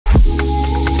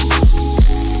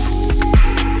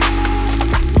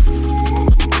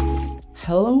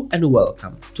Hello and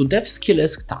welcome to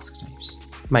DevSkiller Task Types.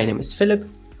 My name is Philip,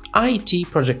 IT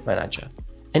Project Manager,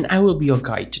 and I will be your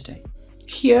guide today.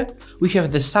 Here we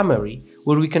have the summary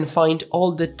where we can find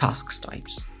all the task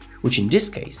types, which in this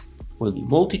case will be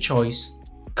multi-choice,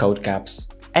 code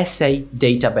gaps, essay,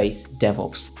 database,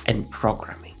 DevOps, and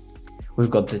programming.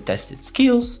 We've got the tested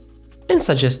skills and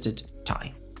suggested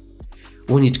time.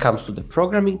 When it comes to the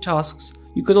programming tasks,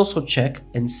 you can also check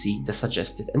and see the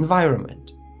suggested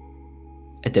environment.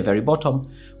 At the very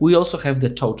bottom, we also have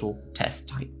the total test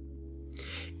time.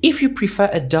 If you prefer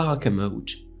a darker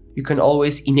mode, you can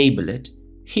always enable it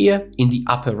here in the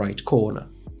upper right corner.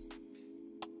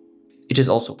 It is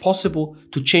also possible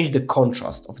to change the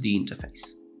contrast of the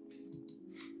interface.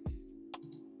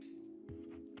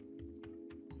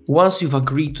 Once you've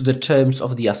agreed to the terms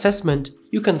of the assessment,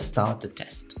 you can start the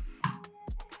test.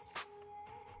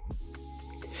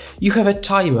 You have a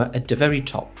timer at the very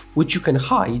top, which you can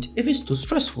hide if it's too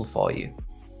stressful for you.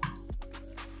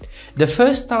 The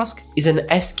first task is an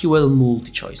SQL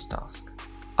multi-choice task.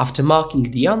 After marking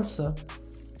the answer,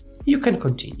 you can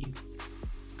continue.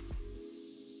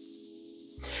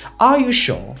 Are you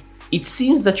sure? It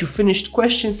seems that you finished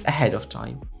questions ahead of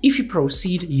time. If you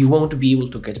proceed, you won't be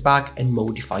able to get back and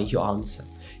modify your answer.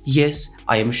 Yes,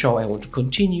 I am sure I want to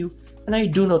continue, and I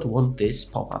do not want this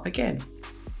pop-up again.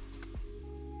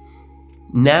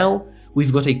 Now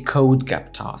we've got a code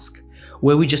gap task,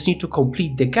 where we just need to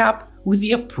complete the gap with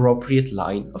the appropriate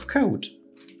line of code.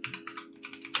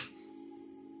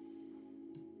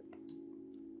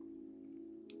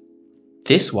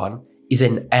 This one is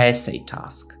an essay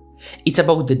task. It's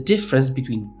about the difference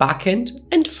between backend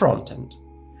and frontend.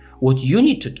 What you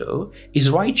need to do is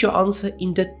write your answer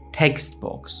in the text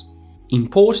box.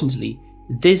 Importantly,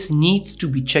 this needs to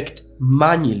be checked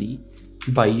manually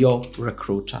by your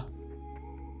recruiter.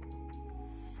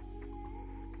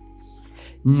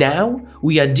 Now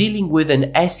we are dealing with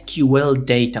an SQL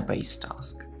Database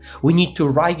Task. We need to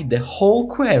write the whole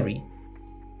query.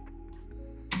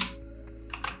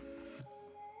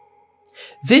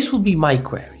 This will be my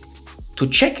query. To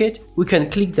check it, we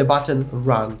can click the button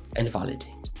Run and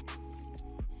Validate.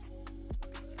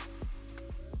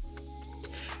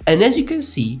 And as you can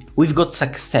see, we've got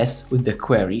success with the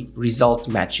query result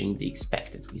matching the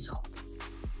expected result.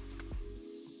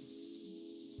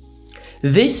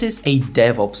 This is a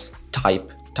DevOps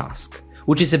type task,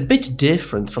 which is a bit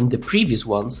different from the previous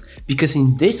ones because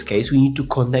in this case we need to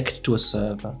connect to a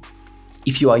server.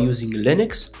 If you are using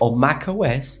Linux or Mac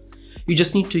OS, you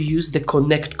just need to use the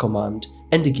connect command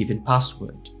and the given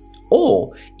password.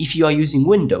 Or if you are using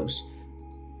Windows,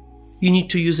 you need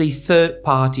to use a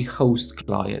third-party host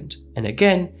client and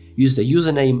again use the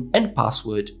username and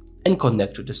password and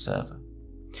connect to the server.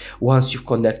 Once you've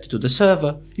connected to the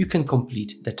server, you can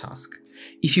complete the task.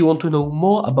 If you want to know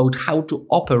more about how to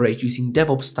operate using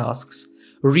DevOps tasks,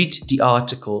 read the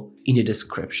article in the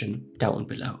description down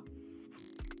below.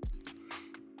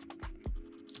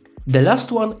 The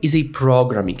last one is a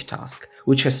programming task,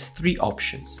 which has three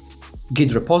options: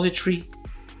 Git repository,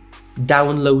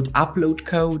 download, upload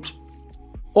code,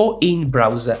 or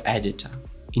in-browser editor.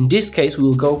 In this case, we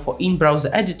will go for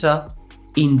in-browser editor,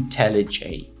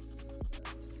 IntelliJ.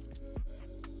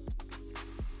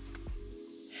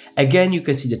 Again, you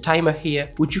can see the timer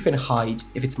here, which you can hide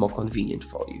if it's more convenient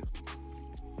for you.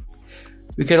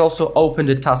 We can also open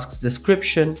the task's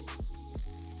description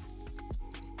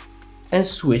and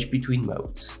switch between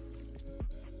modes.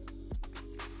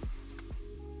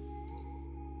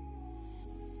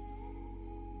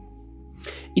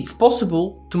 It's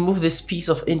possible to move this piece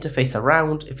of interface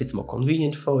around if it's more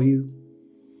convenient for you.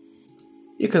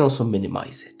 You can also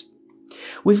minimize it.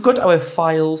 We've got our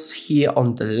files here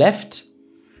on the left.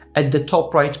 At the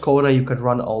top right corner, you can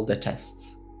run all the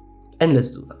tests. And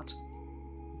let's do that.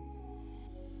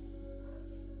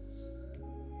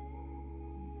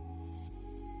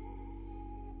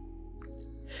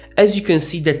 As you can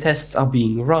see, the tests are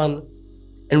being run,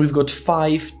 and we've got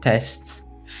 5 tests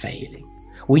failing.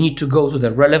 We need to go to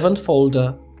the relevant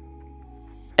folder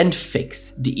and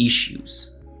fix the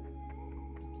issues.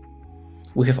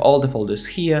 We have all the folders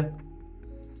here,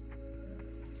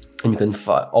 and you can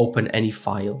open any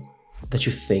file that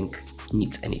you think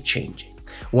needs any changing.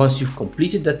 Once you've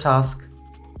completed the task,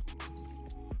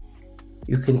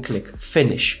 you can click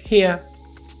Finish here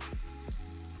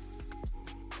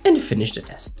and finish the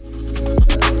test.